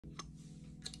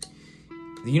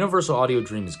The Universal Audio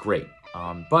Dream is great,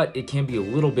 but it can be a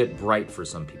little bit bright for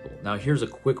some people. Now here's a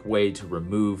quick way to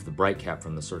remove the bright cap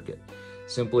from the circuit.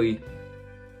 Simply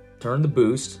turn the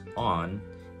boost on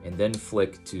and then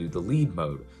flick to the lead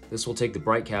mode. This will take the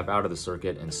bright cap out of the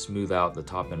circuit and smooth out the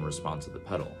top end response of the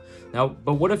pedal. Now,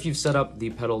 but what if you've set up the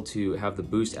pedal to have the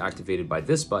boost activated by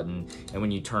this button, and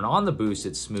when you turn on the boost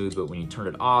it's smooth, but when you turn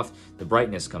it off, the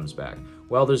brightness comes back?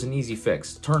 Well, there's an easy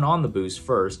fix. Turn on the boost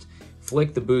first,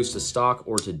 flick the boost to stock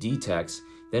or to DTEX,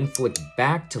 then flick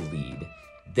back to lead,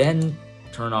 then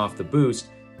turn off the boost.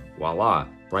 Voila,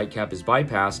 bright cap is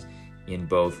bypassed in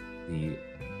both the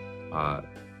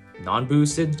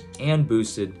non-boosted and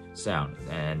boosted sound,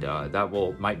 and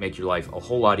that might make your life a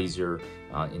whole lot easier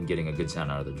in getting a good sound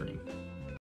out of the Dream.